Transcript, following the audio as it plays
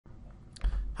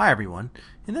Hi everyone.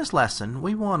 In this lesson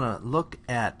we want to look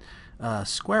at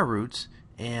square roots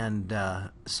and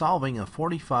solving a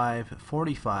 45,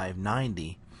 45,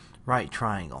 90 right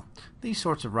triangle. These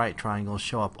sorts of right triangles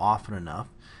show up often enough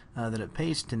that it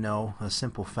pays to know a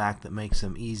simple fact that makes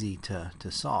them easy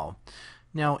to solve.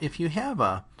 Now if you have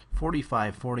a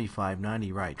 45, 45,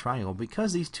 90 right triangle,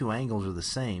 because these two angles are the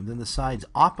same, then the sides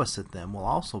opposite them will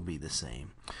also be the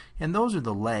same. And those are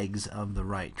the legs of the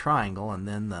right triangle, and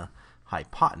then the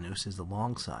hypotenuse is the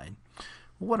long side.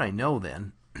 Well, what I know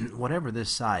then, whatever this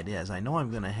side is, I know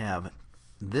I'm going to have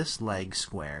this leg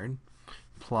squared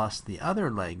plus the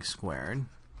other leg squared,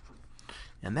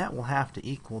 and that will have to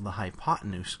equal the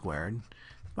hypotenuse squared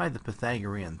by the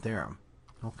Pythagorean theorem.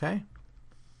 Okay?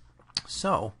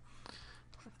 So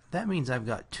that means I've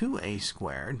got 2a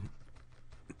squared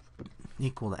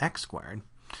equal to x squared.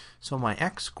 So my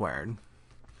x squared,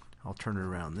 I'll turn it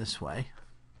around this way,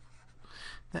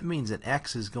 that means that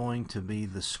x is going to be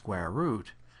the square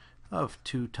root of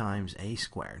 2 times a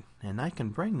squared. And I can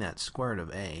bring that square root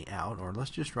of a out, or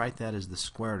let's just write that as the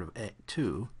square root of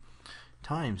 2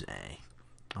 times a.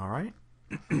 Alright?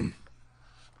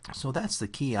 So that's the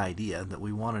key idea that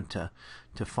we wanted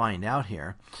to find out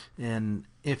here. And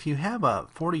if you have a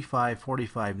 45,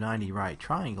 45, 90 right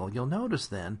triangle, you'll notice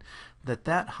then that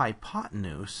that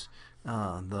hypotenuse,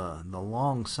 the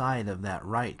long side of that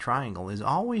right triangle, is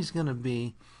always going to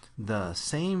be the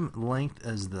same length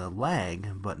as the leg,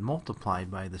 but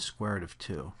multiplied by the square root of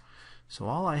 2. So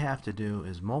all I have to do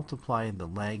is multiply the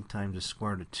leg times the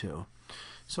square root of 2.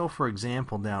 So for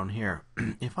example down here,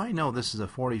 if I know this is a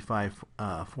 45,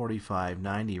 45,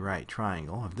 90 right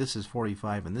triangle, if this is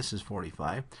 45 and this is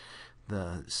 45,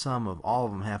 the sum of all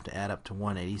of them have to add up to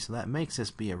 180, so that makes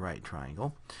this be a right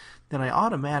triangle. Then I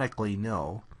automatically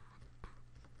know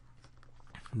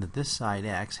that this side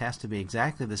x has to be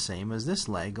exactly the same as this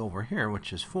leg over here,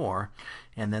 which is 4,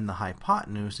 and then the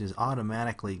hypotenuse is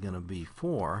automatically going to be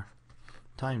 4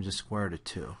 times the square root of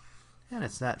 2. And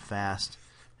it's that fast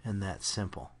and that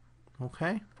simple.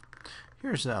 Okay?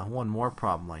 Here's one more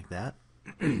problem like that.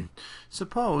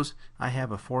 Suppose I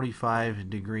have a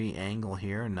 45-degree angle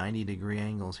here and 90-degree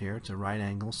angles here. It's a right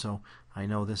angle, so I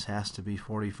know this has to be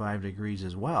 45 degrees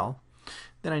as well.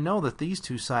 Then I know that these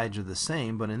two sides are the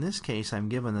same, but in this case I'm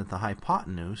given that the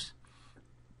hypotenuse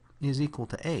is equal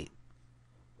to 8.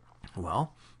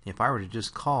 Well, if I were to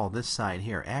just call this side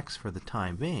here x for the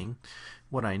time being,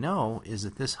 what I know is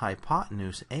that this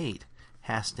hypotenuse 8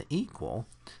 has to equal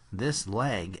this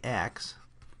leg x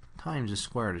times the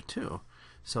square root of 2.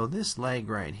 So this leg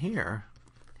right here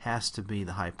has to be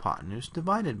the hypotenuse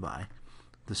divided by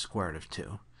the square root of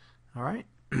 2. Alright?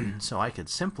 So I could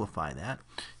simplify that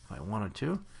if I wanted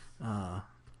to.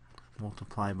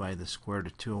 Multiply by the square root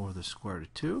of 2 over the square root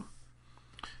of 2.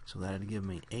 So that would give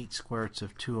me 8 square roots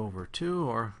of 2 over 2,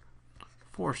 or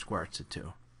 4 square roots of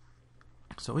 2.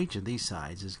 So each of these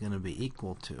sides is going to be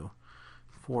equal to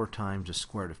 4 times the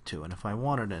square root of 2. And if I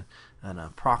wanted an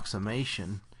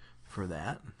approximation for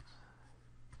that,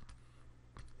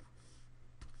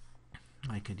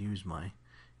 I could use my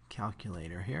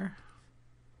calculator here.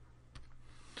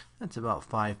 That's about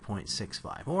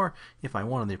 5.65. Or if I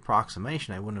wanted the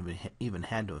approximation, I wouldn't have even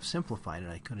had to have simplified it.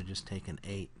 I could have just taken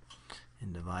 8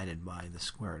 and divided by the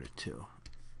square root of 2.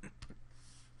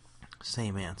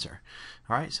 Same answer.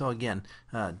 Alright, so again,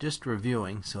 just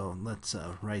reviewing, so let's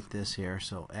write this here.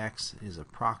 So x is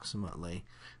approximately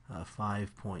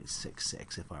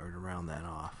 5.66 if I were to round that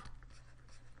off,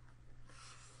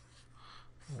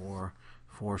 or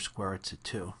 4 square roots of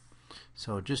 2.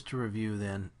 So just to review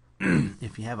then,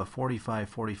 if you have a 45,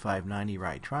 45, 90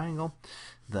 right triangle,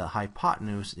 the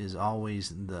hypotenuse is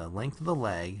always the length of the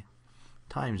leg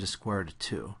times the square root of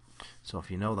 2. So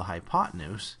if you know the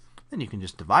hypotenuse, then you can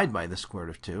just divide by the square root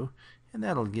of 2, and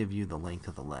that'll give you the length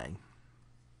of the leg.